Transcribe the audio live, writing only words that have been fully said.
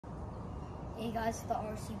Hey guys, the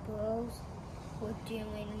RC Bros. We're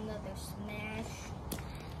doing another smash.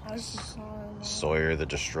 Sawyer the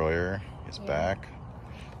Destroyer is back.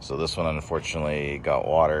 So this one unfortunately got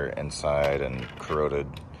water inside and corroded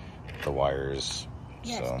the wires.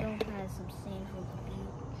 Yeah, so it still has some sand from the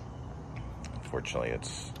beach. Unfortunately,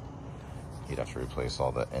 you'd have to replace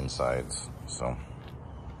all the insides. So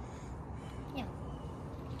yeah.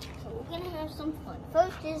 So we're gonna have some fun.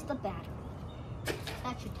 First is the battery.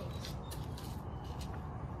 That should take.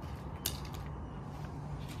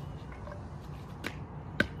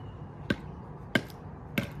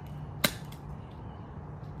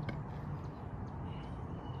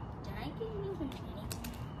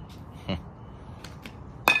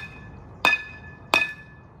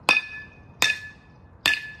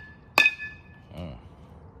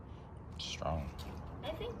 Strong.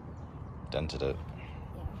 I think. Dented it.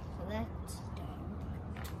 Yeah, so that's done.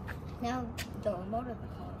 Now the remote of the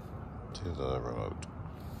car. To the remote.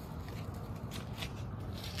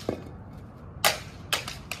 That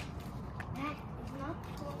is not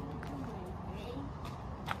going to be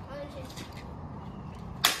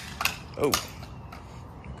Oh,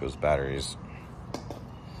 goes batteries.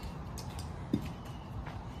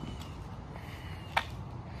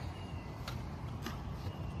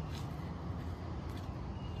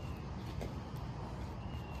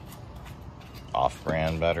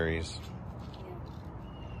 Off-brand batteries.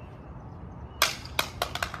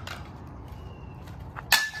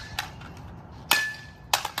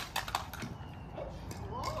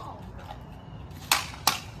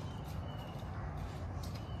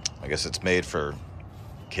 I guess it's made for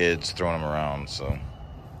kids throwing them around, so.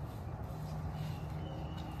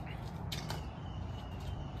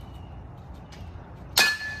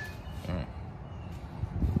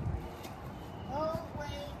 Oh,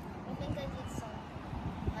 wait. I think I did some,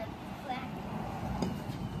 like, crack.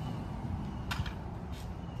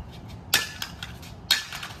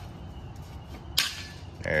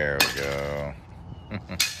 There we go.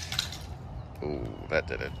 Ooh, that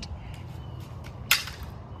did it.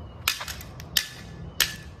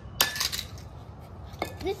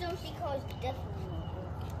 This OC car is definitely not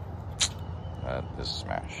working. That is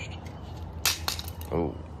smashed.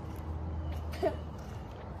 Oh.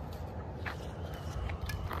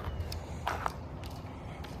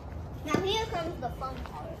 Now here comes the fun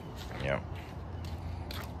part. Yep.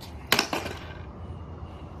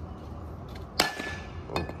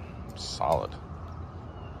 Oh, solid.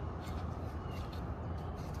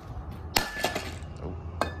 Oh,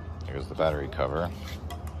 here's the battery cover.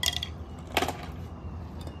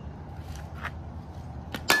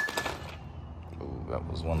 Oh, that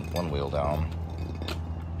was one wheel down.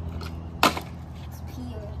 It's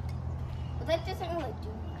pure. But that doesn't really do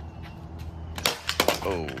much.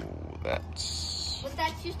 Oh, that's But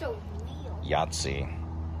that's just a wheel. Yahtzee.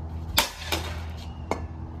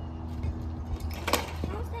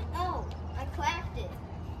 How's that? Oh, I clapped it.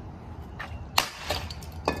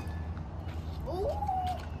 Ooh.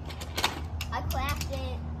 I clapped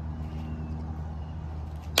it.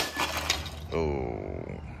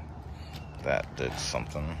 Oh, that did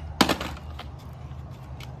something.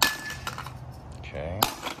 Okay,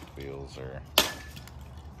 wheels are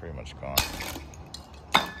pretty much gone.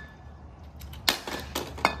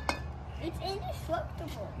 It's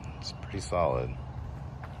indestructible. It's pretty solid.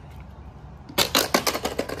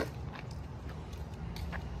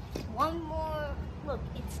 One more. Look,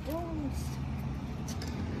 it's still.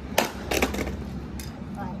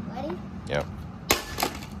 Alright, ready? Yep.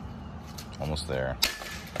 Almost there.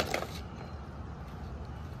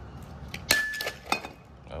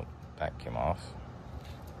 Oh, that came off.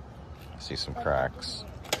 I see some cracks.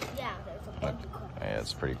 Yeah, there's a bunch of cracks. Yeah,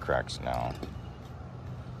 it's pretty cracked now.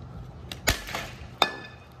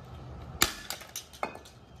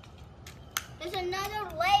 There's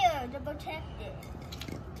another layer to protect it.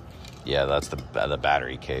 Yeah, that's the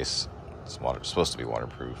battery case. It's supposed to be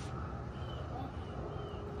waterproof.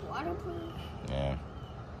 Waterproof? Yeah.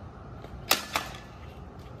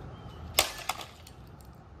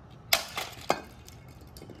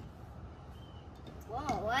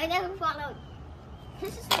 Whoa, I never thought out.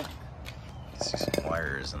 This is like I see some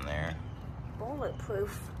wires in there.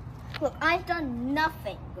 bulletproof. Look, I've done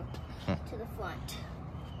nothing to the front.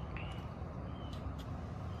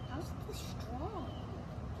 How's this strong?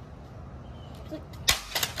 Look.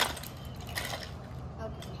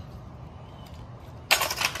 Okay.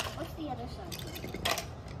 What's the other side?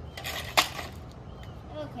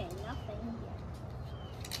 Okay, nothing yet.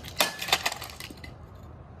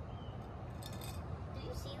 Do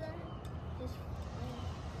you see that? Just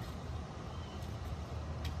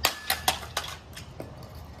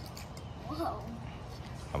Whoa.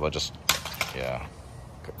 How about just, yeah,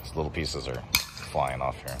 these little pieces are flying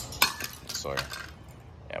off here. Sawyer.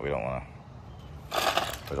 Yeah, we don't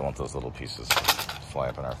want those little pieces to fly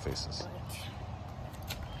up in our faces.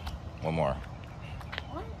 One more.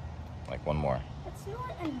 What? Like one more. That's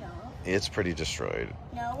not enough. It's pretty destroyed.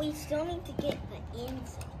 No, we still need to get the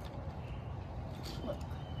inside. Look.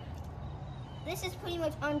 This is pretty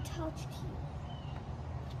much untouched here.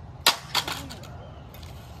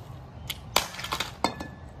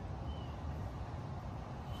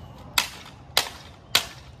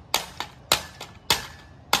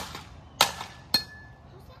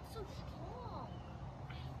 How's that so strong?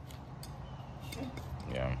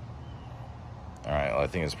 Yeah. All right. Well, I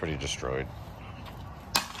think it's pretty destroyed.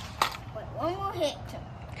 But one more hit.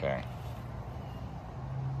 Okay.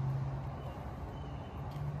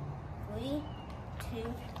 3,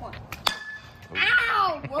 2, 1.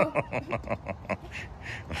 Ow! Whoa.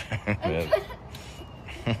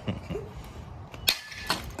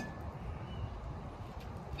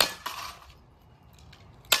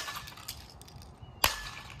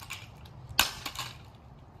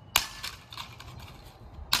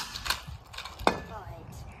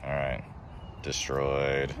 All right.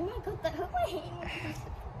 Destroyed. Oh my god, that hurt my hand.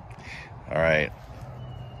 All right.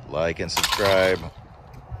 Like and subscribe.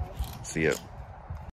 See ya.